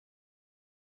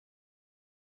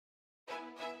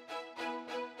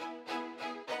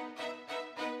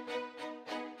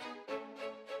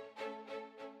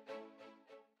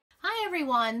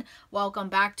everyone, welcome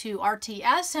back to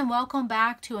RTS and welcome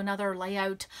back to another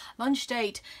layout lunch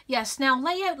date. Yes, now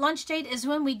layout lunch date is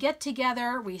when we get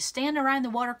together, we stand around the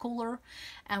water cooler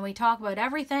and we talk about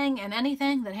everything and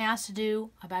anything that has to do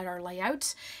about our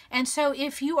layouts. And so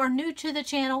if you are new to the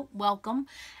channel, welcome.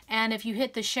 And if you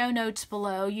hit the show notes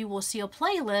below, you will see a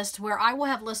playlist where I will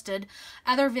have listed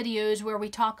other videos where we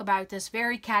talk about this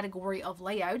very category of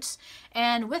layouts.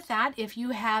 And with that, if you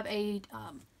have a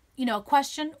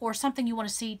question or something you want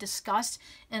to see discussed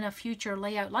in a future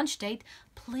layout lunch date,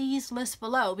 please list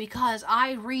below because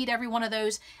I read every one of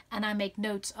those and I make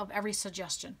notes of every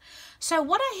suggestion. So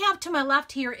what I have to my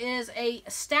left here is a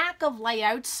stack of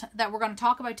layouts that we're going to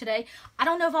talk about today. I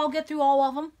don't know if I'll get through all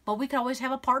of them, but we could always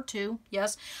have a part 2.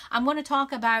 Yes, I'm going to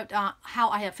talk about how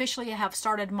I officially have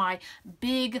started my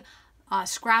big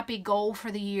scrappy goal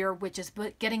for the year, which is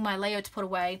getting my layouts put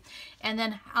away, and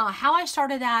then how I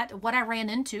started that, what I ran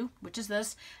into, which is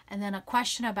this, and then a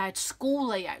question about school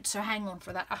layouts. So hang on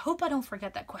for that. I hope I don't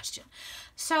forget that question.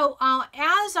 So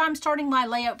as I'm starting my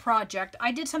layout project,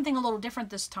 I did something a little different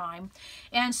this time.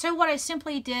 And so what I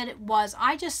simply did was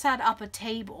I just set up a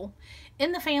table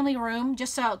in the family room,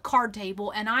 just a card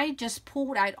table, and I just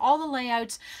pulled out all the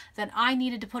layouts that I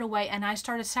needed to put away, and I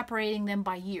started separating them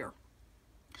by year.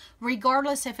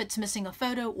 Regardless if it's missing a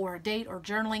photo or a date or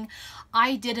journaling,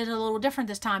 I did it a little different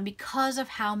this time because of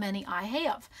how many I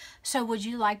have. So would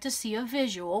you like to see a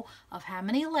visual of how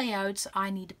many layouts I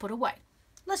need to put away?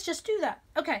 Let's just do that.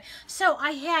 Okay, so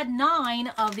I had 9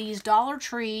 of these Dollar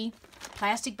Tree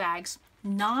plastic bags,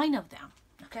 9 of them,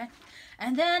 okay?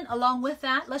 And then along with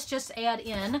that, let's just add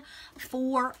in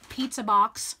 4 pizza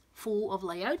box full of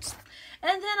layouts.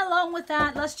 And then along with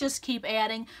that, let's just keep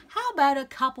adding. How about a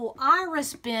couple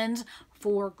iris bins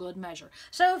for good measure?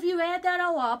 So if you add that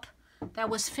all up, that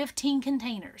was 15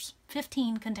 containers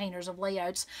of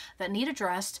layouts that need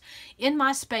addressed in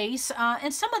my space.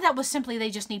 And some of that was simply they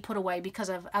just need put away because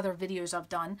of other videos I've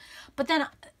done. But then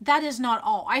that is not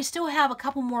all. I still have a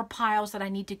couple more piles that I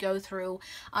need to go through.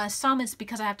 Some is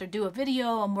because I have to do a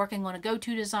video. I'm working on a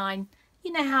go-to design.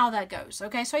 You know how that goes.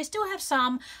 Okay, so I still have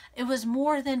some. It was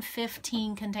more than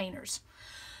 15 containers.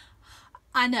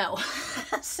 I know.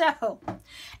 So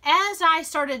as I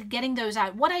started getting those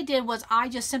out, what I did was I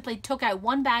just simply took out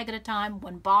one bag at a time,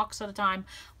 one box at a time,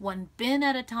 one bin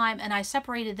at a time, and I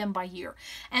separated them by year.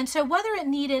 And so whether it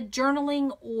needed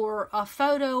journaling or a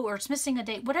photo or it's missing a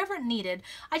date, whatever it needed,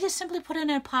 I just simply put it in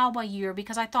a pile by year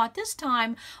because I thought this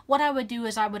time what I would do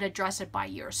is I would address it by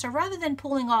year. So rather than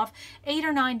pulling off 8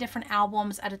 or 9 different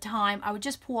albums at a time, I would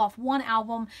just pull off one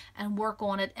album and work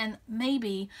on it, and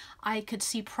maybe I could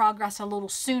see progress a little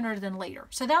sooner than later.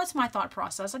 So that was my thought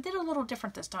process. I did a little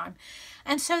different this time.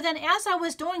 And so then as I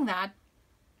was doing that,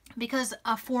 because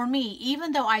for me,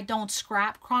 even though I don't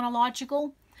scrap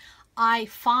chronological, I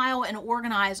file and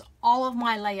organize all of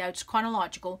my layouts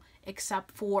chronological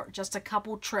except for just a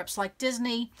couple trips like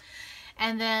Disney,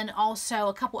 and then also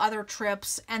a couple other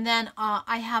trips. And then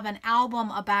I have an album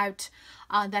about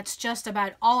that's just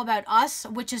about all about us,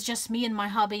 which is just me and my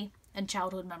hubby and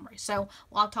childhood memories. So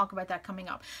I'll talk about that coming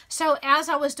up. So as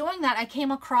I was doing that, I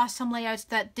came across some layouts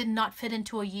that did not fit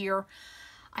into a year.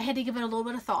 I had to give it a little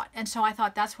bit of thought. And so I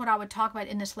thought that's what I would talk about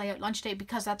in this layout lunch day,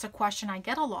 because that's a question I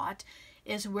get a lot,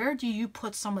 is where do you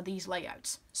put some of these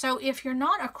layouts? So if you're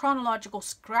not a chronological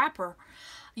scrapper,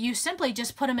 you simply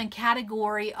just put them in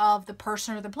category of the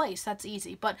person or the place. That's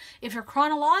easy. But if you're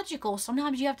chronological,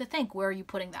 sometimes you have to think, where are you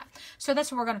putting that? So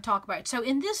that's what we're going to talk about. So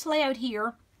in this layout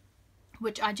here,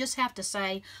 which I just have to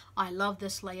say, I love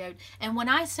this layout. And when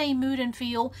I say mood and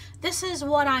feel, this is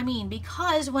what I mean.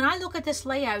 Because when I look at this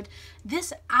layout,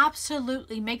 this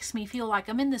absolutely makes me feel like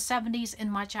I'm in the 70s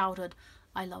in my childhood.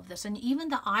 I love this. And even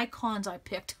the icons I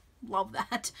picked, love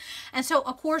that. And so,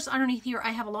 of course, underneath here,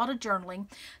 I have a lot of journaling.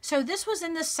 So this was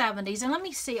in the 70s. And let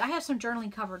me see, I have some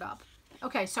journaling covered up.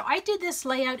 Okay, so I did this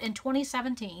layout in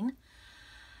 2017.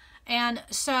 And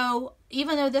so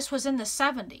even though this was in the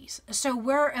 70s, so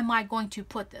where am I going to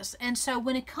put this? And so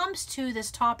when it comes to this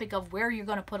topic of where you're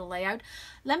going to put a layout,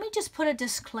 let me just put a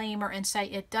disclaimer and say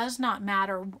it does not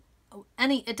matter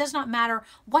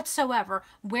whatsoever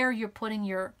where you're putting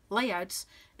your layouts,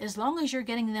 as long as you're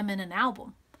getting them in an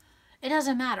album. It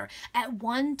doesn't matter. At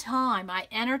one time, I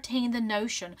entertained the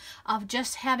notion of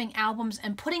just having albums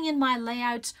and putting in my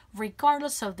layouts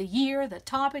regardless of the year, the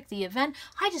topic, the event.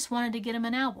 I just wanted to get them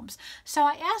in albums. So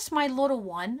I asked my little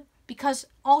one, because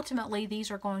ultimately these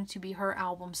are going to be her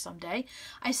albums someday.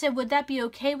 I said, would that be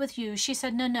okay with you? She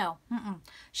said, no.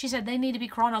 She said, they need to be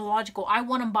chronological. I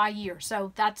want them by year.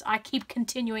 So I keep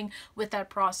continuing with that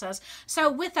process.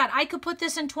 So with that, I could put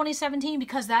this in 2017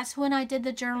 because that's when I did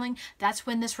the journaling. That's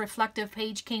when this reflective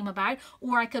page came about.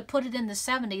 Or I could put it in the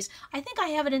 70s. I think I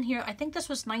have it in here. I think this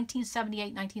was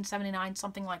 1978, 1979,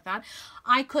 something like that.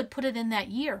 I could put it in that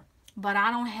year. But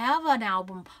I don't have an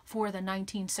album for the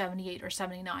 1978 or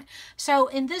 79. So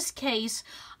in this case,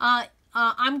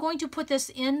 I'm going to put this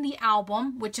in the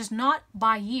album, which is not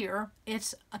by year.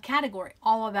 It's a category,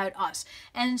 all about us.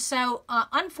 And so,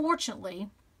 unfortunately,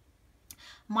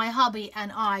 my hubby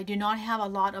and I do not have a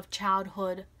lot of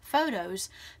childhood photos.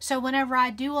 So whenever I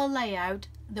do a layout,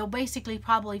 they'll basically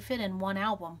probably fit in one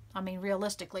album. I mean,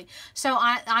 realistically. So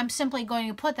I'm simply going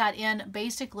to put that in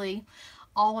basically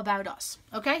all about us.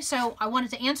 Okay, so I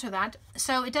wanted to answer that.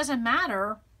 So it doesn't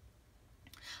matter.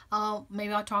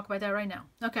 Maybe I'll talk about that right now.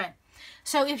 Okay,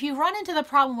 so if you run into the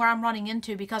problem where I'm running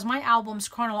into, because my albums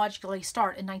chronologically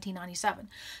start in 1997.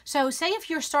 So say if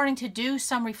you're starting to do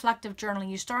some reflective journaling,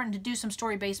 you're starting to do some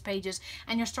story-based pages,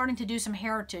 and you're starting to do some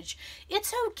heritage,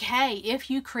 it's okay if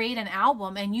you create an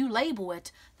album and you label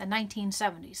it the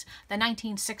 1970s, the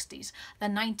 1960s, the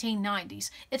 1990s.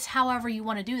 It's however you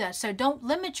want to do that. So don't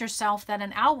limit yourself that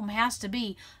an album has to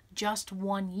be just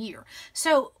 1 year.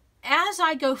 So as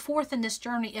I go forth in this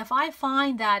journey, if I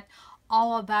find that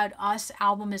All About Us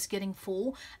album is getting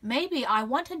full, maybe I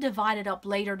want to divide it up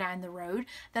later down the road,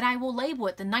 that I will label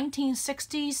it the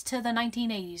 1960s to the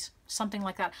 1980s, something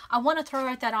like that. I want to throw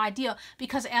out that idea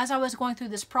because as I was going through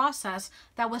this process,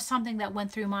 that was something that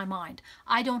went through my mind.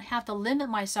 I don't have to limit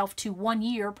myself to 1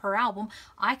 year per album.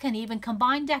 I can even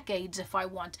combine decades if I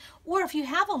want. Or if you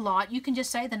have a lot, you can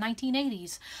just say the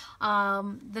 1980s,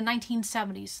 the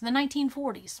 1970s, the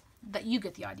 1940s. That you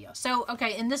get the idea. So,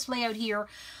 okay, in this layout here,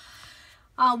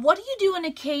 what do you do in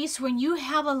a case when you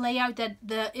have a layout that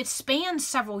it spans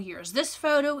several years? This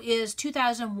photo is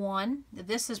 2001,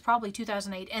 this is probably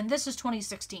 2008, and this is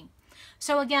 2016.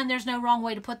 So again, there's no wrong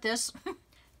way to put this.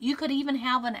 You could even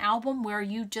have an album where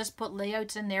you just put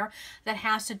layouts in there that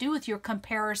has to do with your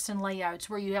comparison layouts,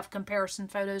 where you have comparison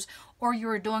photos, or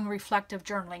you're doing reflective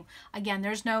journaling. Again,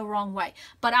 there's no wrong way.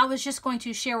 But I was just going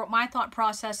to share what my thought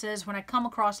process is when I come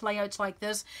across layouts like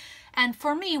this. And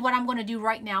for me, what I'm going to do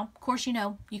right now, of course, you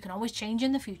know, you can always change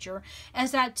in the future, is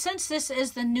that since this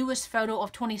is the newest photo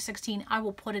of 2016, I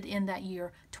will put it in that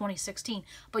year, 2016.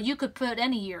 But you could put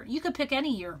any year. You could pick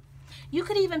any year. You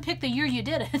could even pick the year you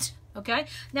did it. Okay,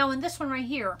 now in this one right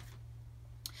here,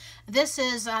 this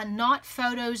is not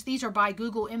photos. These are by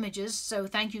Google Images, so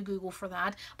thank you, Google, for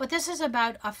that. But this is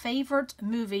about a favorite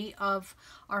movie of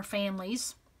our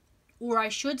family's, or I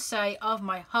should say of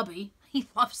my hubby. He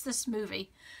loves this movie.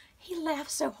 He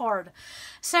laughs so hard.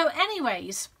 So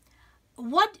anyways,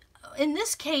 in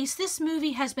this case, this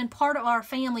movie has been part of our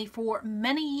family for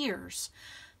many years.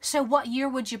 So what year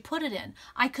would you put it in?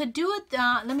 I could do it,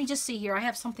 let me just see here. I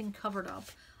have something covered up.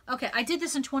 Okay, I did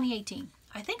this in 2018.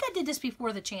 I think I did this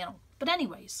before the channel. But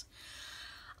anyways,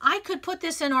 I could put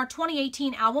this in our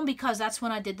 2018 album because that's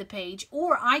when I did the page.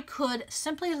 Or I could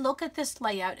simply look at this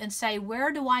layout and say,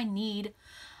 where do I need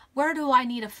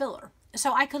a filler?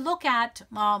 So I could look at,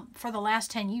 for the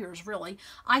last 10 years, really,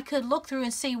 I could look through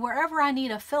and see wherever I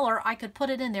need a filler, I could put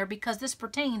it in there because this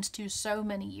pertains to so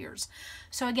many years.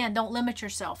 So again, don't limit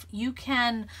yourself. You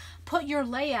can put your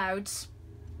layouts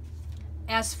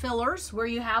as fillers where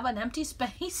you have an empty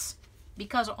space,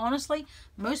 because honestly,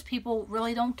 most people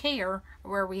really don't care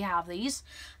where we have these,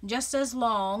 just as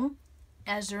long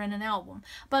as they're in an album.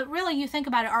 But really, you think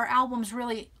about it, our albums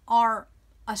really are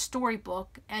a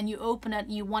storybook, and you open it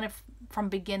and you want it from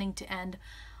beginning to end,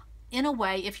 in a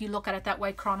way, if you look at it that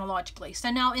way chronologically. So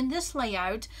now in this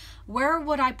layout, where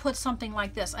would I put something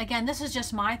like this? Again, this is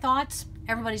just my thoughts.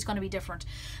 Everybody's going to be different.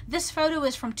 This photo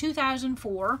is from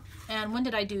 2004, and when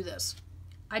did I do this?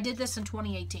 I did this in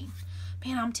 2018.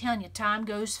 Man, I'm telling you, time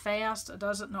goes fast,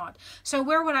 does it not? So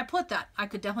where would I put that? I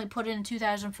could definitely put it in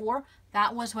 2004.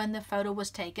 That was when the photo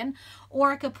was taken.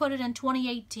 Or I could put it in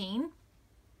 2018,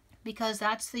 because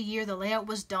that's the year the layout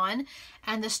was done.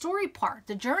 And the story part,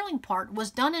 the journaling part,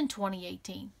 was done in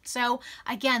 2018. So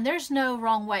again, there's no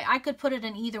wrong way. I could put it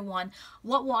in either one.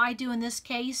 What will I do in this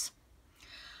case?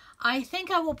 I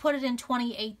think I will put it in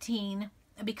 2018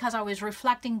 because I was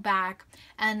reflecting back,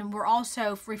 and we're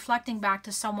also reflecting back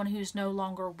to someone who's no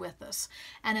longer with us.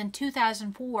 And in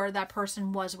 2004, that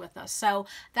person was with us. So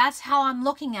that's how I'm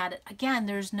looking at it. Again,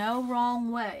 there's no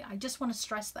wrong way. I just want to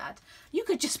stress that. You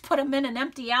could just put them in an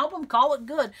empty album, call it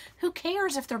good. Who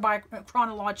cares if they're by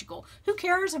chronological? Who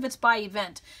cares if it's by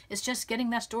event? It's just getting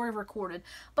that story recorded.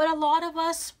 But a lot of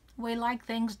us, we like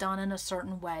things done in a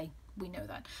certain way. We know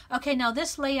that. Okay, now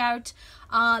this layout,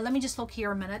 let me just look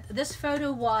here a minute. This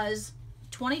photo was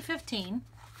 2015,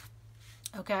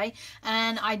 okay,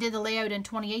 and I did the layout in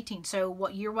 2018. So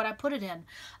what year would I put it in?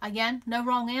 Again, no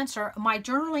wrong answer. My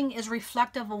journaling is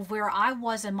reflective of where I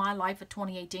was in my life at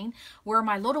 2018, where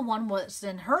my little one was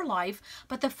in her life,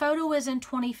 but the photo is in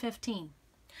 2015.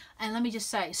 And let me just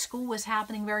say, school was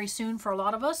happening very soon for a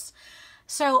lot of us.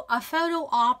 So a photo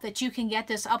op that you can get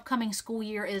this upcoming school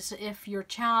year is if your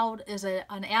child is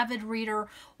an avid reader,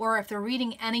 or if they're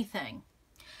reading anything.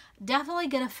 Definitely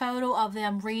get a photo of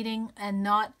them reading and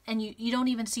you don't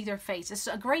even see their face. It's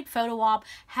a great photo op,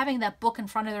 having that book in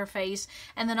front of their face.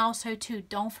 And then also too,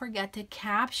 don't forget to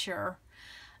capture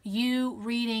you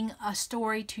reading a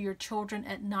story to your children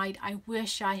at night. I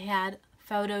wish I had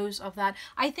photos of that.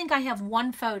 I think I have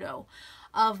one photo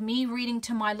of me reading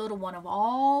to my little one of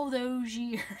all those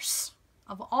years.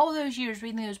 Of all those years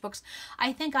reading those books,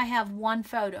 I think I have one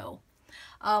photo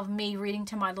of me reading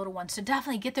to my little one. So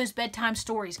definitely get those bedtime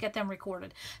stories, get them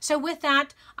recorded. So with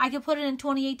that, I could put it in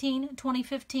 2018,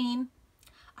 2015.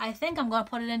 I think I'm going to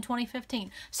put it in 2015.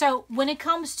 So when it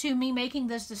comes to me making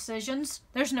those decisions,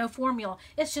 there's no formula.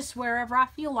 It's just wherever I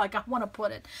feel like I want to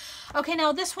put it. Okay,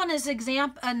 now this one is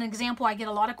an example I get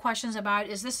a lot of questions about.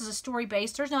 This is a story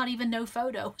based. There's not even no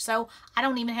photo. So I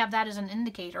don't even have that as an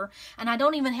indicator. And I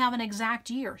don't even have an exact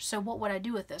year. So what would I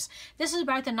do with this? This is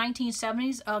about the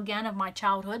 1970s, again, of my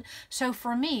childhood. So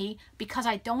for me, because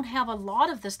I don't have a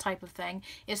lot of this type of thing,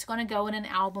 it's going to go in an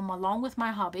album along with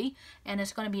my hubby. And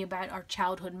it's going to be about our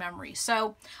childhood memories.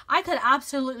 So I could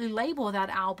absolutely label that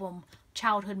album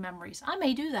Childhood Memories. I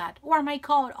may do that, or I may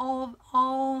call it all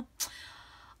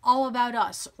about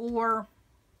us, or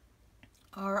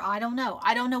I don't know.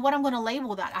 I don't know what I'm going to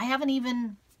label that. I haven't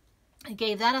even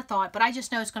gave that a thought, but I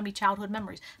just know it's going to be Childhood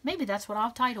Memories. Maybe that's what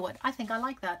I'll title it. I think I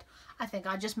like that. I think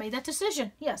I just made that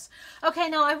decision. Yes. Okay,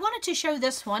 now I wanted to show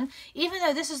this one, even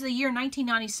though this is the year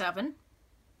 1997.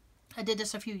 I did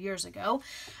this a few years ago,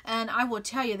 and I will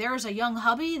tell you, there's a young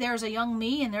hubby, there's a young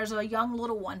me, and there's a young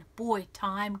little one. Boy,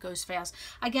 time goes fast.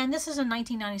 Again, this is in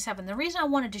 1997. The reason I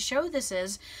wanted to show this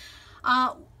is,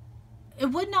 it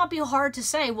would not be hard to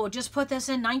say, well, just put this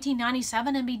in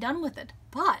 1997 and be done with it.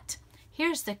 But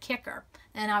here's the kicker,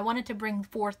 and I wanted to bring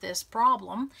forth this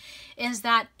problem, is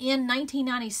that in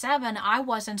 1997, I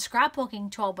wasn't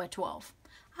scrapbooking 12 by 12.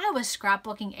 I was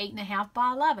scrapbooking 8.5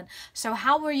 by 11. So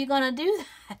how were you going to do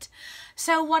that?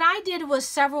 So what I did was,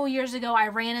 several years ago, I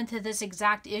ran into this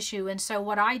exact issue. And so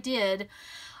what I did,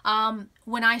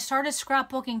 when I started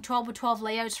scrapbooking 12 by 12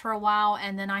 layouts for a while,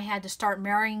 and then I had to start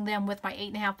marrying them with my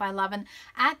 8.5 by 11,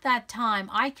 at that time,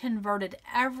 I converted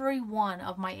every one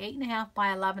of my 8.5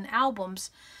 by 11 albums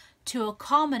to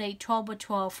accommodate 12 by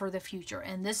 12 for the future.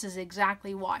 And this is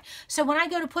exactly why. So when I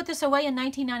go to put this away in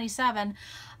 1997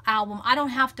 album, I don't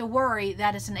have to worry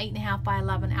that it's an 8.5 by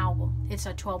 11 album. It's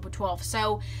a 12 by 12.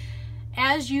 So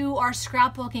as you are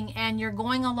scrapbooking and you're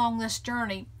going along this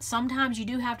journey, sometimes you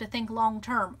do have to think long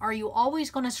term. Are you always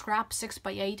going to scrap 6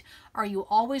 by 8? Are you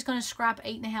always going to scrap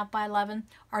 8.5 by 11?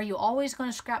 Are you always going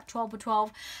to scrap 12 by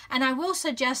 12? And I will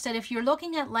suggest that if you're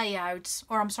looking at layouts,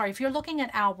 or I'm sorry, if you're looking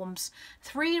at albums,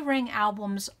 3-ring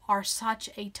albums are such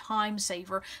a time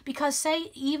saver. Because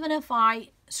say, even if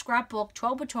I scrapbook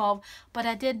 12 by 12, but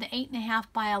I did the 8.5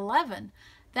 by 11,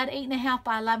 that 8.5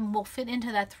 by 11 will fit into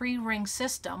that 3-ring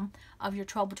system of your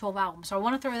 12 by 12 album. So I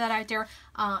want to throw that out there.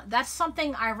 That's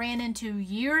something I ran into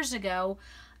years ago,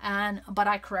 but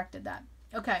I corrected that.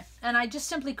 Okay, and I just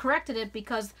simply corrected it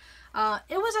because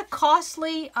it was a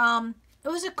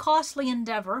costly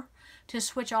endeavor to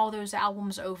switch all those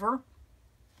albums over.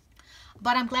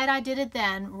 But I'm glad I did it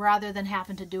then rather than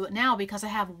having to do it now, because I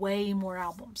have way more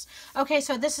albums. Okay,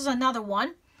 so this is another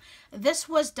one. This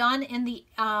was done in the,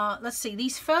 let's see,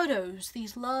 these photos,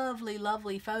 these lovely,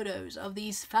 lovely photos of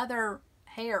these feather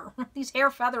hair, these hair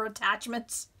feather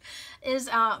attachments, is,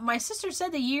 my sister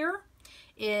said the year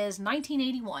is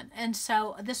 1981. And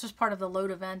so this was part of the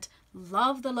load event.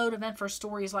 Love the load event for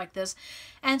stories like this.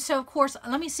 And so, of course,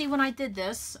 let me see when I did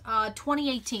this,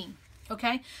 2018.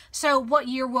 Okay, so what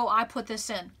year will I put this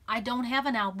in? I don't have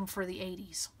an album for the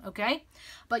 80s, okay?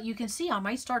 But you can see I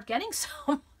might start getting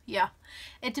some. Yeah,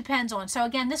 it depends on. So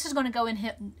again, this is going to go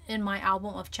in my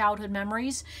album of childhood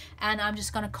memories, and I'm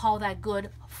just going to call that good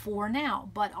for now.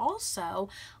 But also,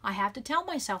 I have to tell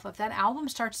myself, if that album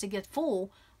starts to get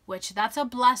full, which that's a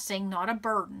blessing, not a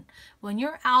burden. When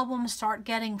your albums start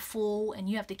getting full and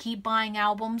you have to keep buying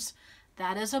albums,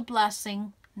 that is a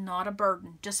blessing, not a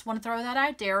burden. Just want to throw that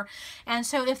out there. And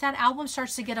so if that album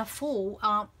starts to get a full,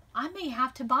 I may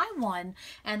have to buy one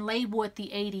and label it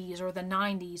the 80s or the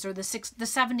 90s or the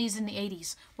 70s and the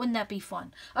 80s. Wouldn't that be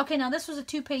fun? Okay, now this was a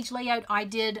 2-page layout I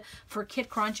did for Kit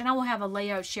Crunch, and I will have a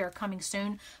layout share coming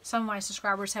soon. Some of my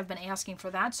subscribers have been asking for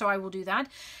that, so I will do that.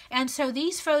 And so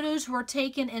these photos were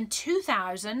taken in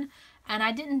 2000, and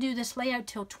I didn't do this layout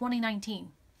till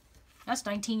 2019. That's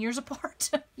 19 years apart.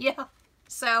 Yeah.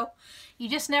 So you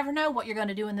just never know what you're going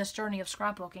to do in this journey of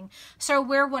scrapbooking. So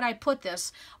where would I put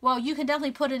this? Well, you can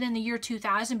definitely put it in the year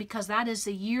 2000 because that is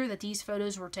the year that these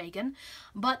photos were taken.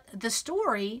 But the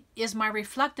story is my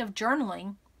reflective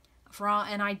journaling,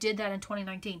 and I did that in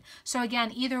 2019. So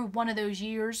again, either one of those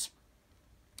years,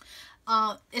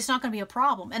 it's not going to be a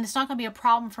problem. And it's not going to be a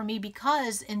problem for me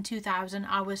because in 2000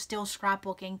 I was still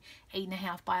scrapbooking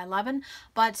 8.5 by 11.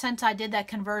 But since I did that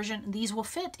conversion, these will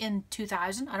fit in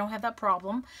 2000. I don't have that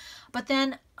problem. But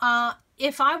then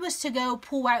if I was to go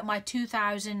pull out my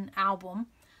 2000 album,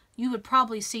 you would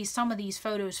probably see some of these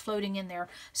photos floating in there.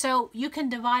 So you can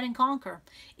divide and conquer.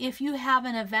 If you have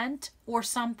an event or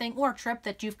something or a trip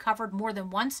that you've covered more than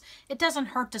once, it doesn't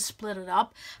hurt to split it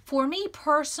up. For me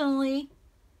personally,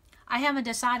 I haven't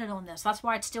decided on this. That's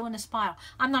why it's still in this pile.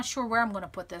 I'm not sure where I'm going to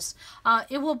put this.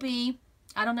 It will be,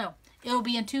 I don't know. It'll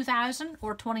be in 2000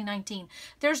 or 2019.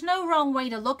 There's no wrong way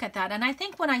to look at that. And I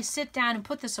think when I sit down and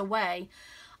put this away,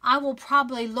 I will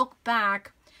probably look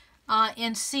back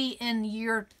and see in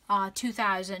year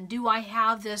 2000, do I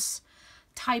have this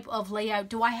type of layout?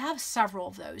 Do I have several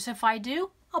of those? If I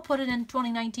do, I'll put it in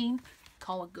 2019.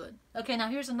 Call it good. Okay, now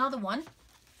here's another one.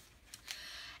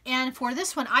 And for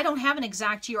this one, I don't have an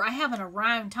exact year. I have an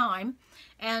around time.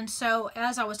 And so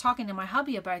as I was talking to my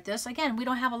hubby about this, again, we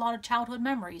don't have a lot of childhood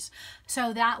memories.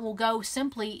 So that will go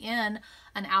simply in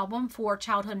an album for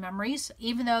childhood memories,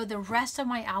 even though the rest of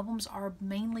my albums are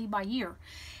mainly by year.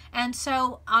 And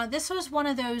so this was one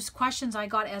of those questions I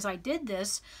got as I did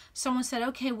this. Someone said,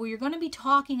 okay, well, you're going to be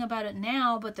talking about it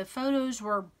now, but the photos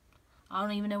were, I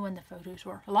don't even know when the photos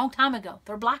were. A long time ago.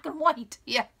 They're black and white.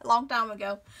 Yeah, a long time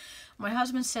ago. My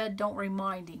husband said, don't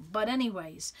remind him. But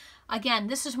anyways, again,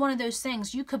 this is one of those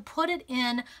things. You could put it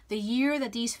in the year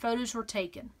that these photos were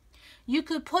taken. You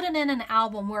could put it in an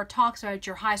album where it talks about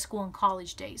your high school and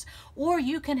college days. Or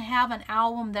you can have an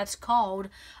album that's called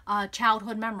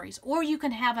Childhood Memories. Or you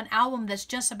can have an album that's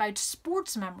just about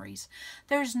sports memories.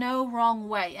 There's no wrong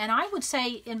way. And I would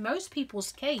say in most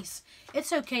people's case,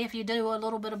 it's okay if you do a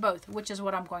little bit of both, which is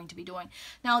what I'm going to be doing.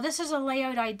 Now, this is a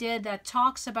layout I did that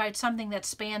talks about something that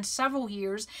spans several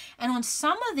years. And on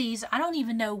some of these, I don't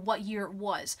even know what year it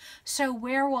was. So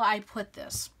where will I put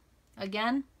this?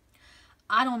 Again,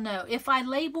 I don't know. If I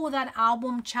label that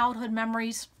album Childhood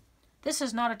Memories, this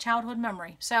is not a childhood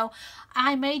memory. So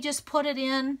I may just put it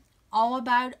in All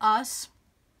About Us.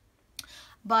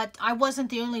 But I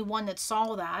wasn't the only one that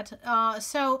saw that.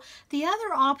 So the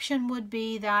other option would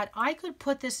be that I could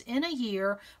put this in a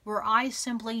year where I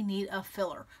simply need a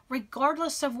filler,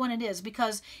 regardless of when it is.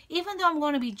 Because even though I'm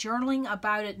going to be journaling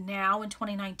about it now in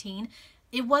 2019,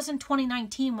 it wasn't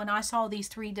 2019 when I saw these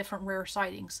 3 different rare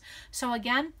sightings. So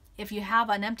again, if you have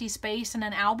an empty space in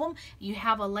an album, you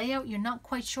have a layout, you're not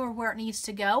quite sure where it needs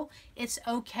to go, it's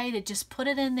okay to just put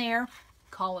it in there,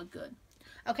 call it good.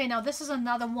 Okay, now this is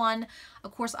another one.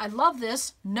 Of course, I love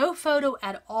this. No photo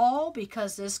at all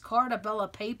because this Cardabella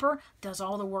paper does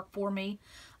all the work for me.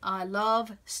 I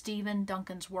love Stephen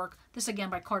Duncan's work. This again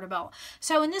by Cardabella.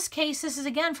 So in this case, this is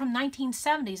again from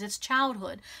 1970s. It's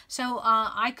childhood. So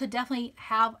I could definitely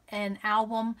have an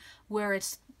album where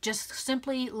it's just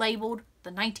simply labeled the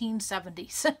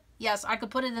 1970s. Yes, I could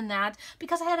put it in that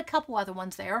because I had a couple other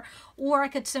ones there. Or I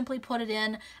could simply put it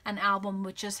in an album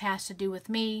which just has to do with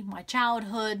me, my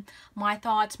childhood, my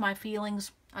thoughts, my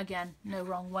feelings. Again, no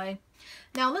wrong way.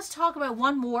 Now let's talk about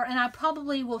one more, and I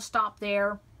probably will stop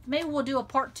there. Maybe we'll do a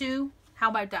part 2. How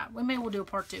about that? Maybe we'll do a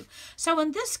part 2. So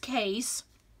in this case,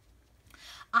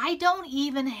 I don't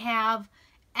even have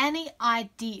any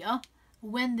idea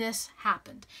when this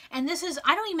happened. And this is,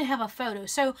 I don't even have a photo.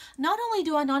 So not only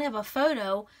do I not have a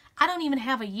photo, I don't even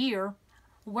have a year.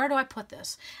 Where do I put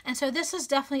this? And so this is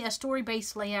definitely a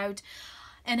story-based layout.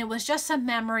 And it was just a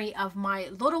memory of my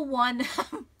little one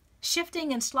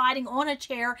shifting and sliding on a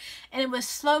chair. And it was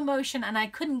slow motion and I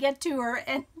couldn't get to her.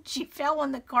 And she fell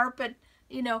on the carpet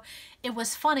You know, it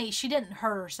was funny. She didn't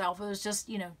hurt herself. It was just,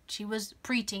 you know, she was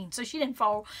preteen, so she didn't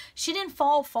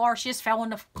fall far. She just fell on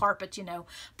the carpet, you know.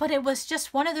 But it was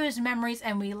just one of those memories,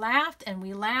 and we laughed and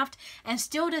we laughed, and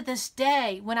still to this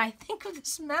day, when I think of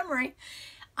this memory,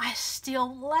 I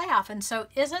still laugh. And so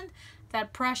isn't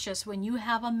that precious when you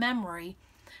have a memory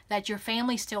that your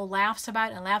family still laughs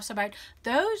about and laughs about?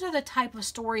 Those are the type of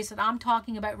stories that I'm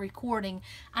talking about recording,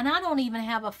 and I don't even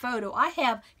have a photo. I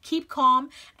have keep calm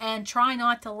and try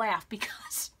not to laugh,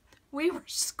 because we were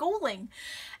schooling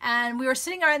and we were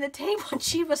sitting around the table and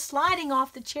she was sliding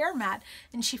off the chair mat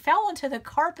and she fell onto the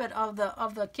carpet of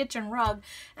the kitchen rug,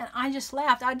 and I just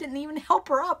laughed. I didn't even help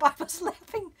her up. I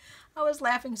was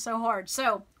laughing so hard.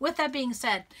 So with that being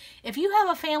said, if you have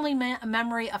a family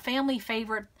memory, a family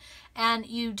favorite, and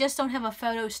you just don't have a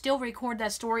photo, still record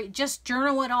that story. Just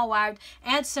journal it all out.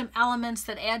 Add some elements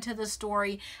that add to the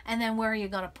story. And then where are you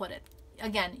going to put it?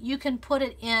 Again, you can put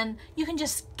it in, you can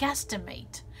just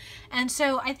guesstimate. And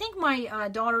so I think my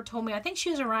daughter told me, I think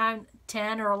she was around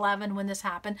 10 or 11 when this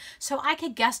happened. So I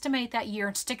could guesstimate that year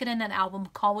and stick it in an album,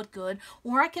 call it good.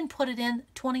 Or I can put it in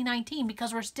 2019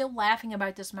 because we're still laughing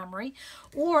about this memory.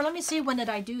 Or let me see, when did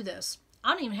I do this?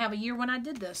 I don't even have a year when I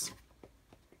did this.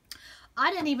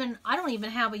 I don't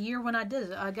even have a year when I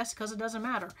did it, I guess, because it doesn't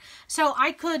matter. So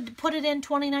I could put it in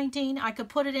 2019. I could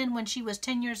put it in when she was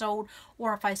 10 years old,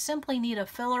 or if I simply need a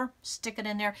filler, stick it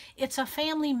in there. It's a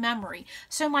family memory.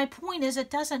 So my point is,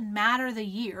 it doesn't matter the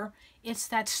year. It's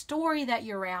that story that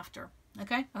you're after.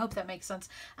 Okay, I hope that makes sense,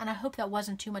 and I hope that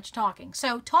wasn't too much talking.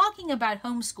 So talking about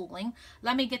homeschooling,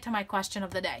 let me get to my question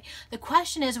of the day. The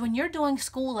question is, when you're doing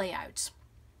school layouts,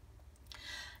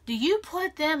 do you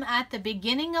put them at the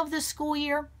beginning of the school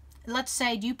year? Let's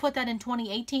say, do you put that in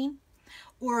 2018?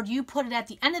 Or do you put it at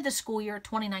the end of the school year,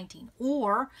 2019?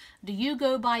 Or do you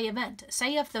go by event?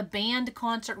 Say if the band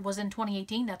concert was in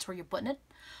 2018, that's where you're putting it.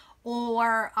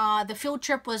 Or the field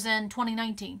trip was in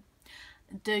 2019.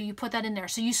 Do you put that in there?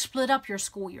 So you split up your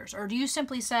school years. Or do you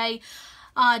simply say,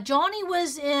 Johnny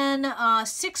was in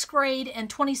 6th grade in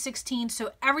 2016,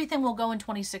 so everything will go in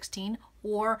 2016.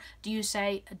 Or do you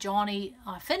say Johnny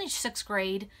finished 6th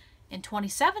grade in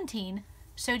 2017,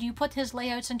 so do you put his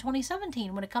layouts in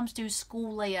 2017 when it comes to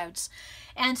school layouts?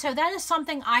 And so that is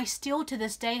something I still to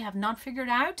this day have not figured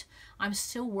out. I'm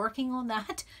still working on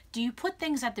that. Do you put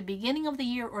things at the beginning of the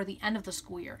year or the end of the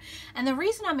school year? And the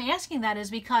reason I'm asking that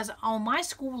is because on my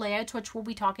school layouts, which we'll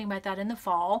be talking about that in the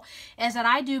fall, is that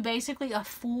I do basically a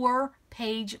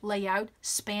 4-page layout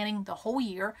spanning the whole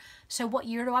year. So what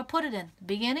year do I put it in? The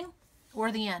beginning or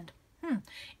the end?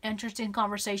 Interesting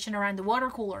conversation around the water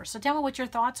cooler. So tell me what your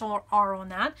thoughts are on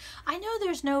that. I know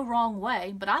there's no wrong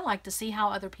way, but I like to see how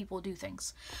other people do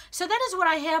things. So that is what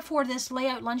I have for this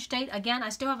layout lunch date. Again, I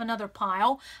still have another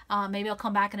pile. Maybe I'll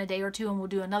come back in a day or two and we'll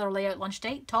do another layout lunch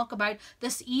date, talk about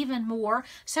this even more,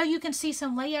 so you can see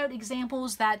some layout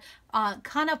examples that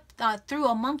kind of threw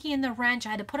a monkey in the wrench.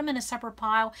 I had to put them in a separate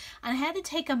pile, and I had to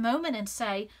take a moment and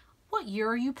say, what year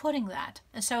are you putting that?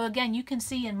 And so again, you can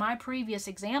see in my previous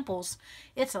examples,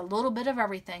 it's a little bit of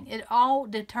everything. It all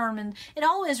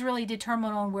is really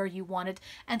determined on where you want it.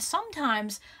 And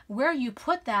sometimes where you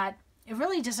put that, it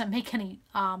really doesn't make any,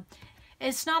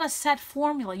 it's not a set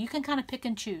formula. You can kind of pick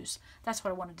and choose. That's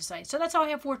what I wanted to say. So that's all I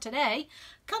have for today.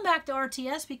 Come back to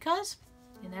RTS because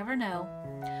you never know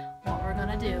what we're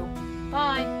going to do.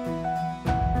 Bye.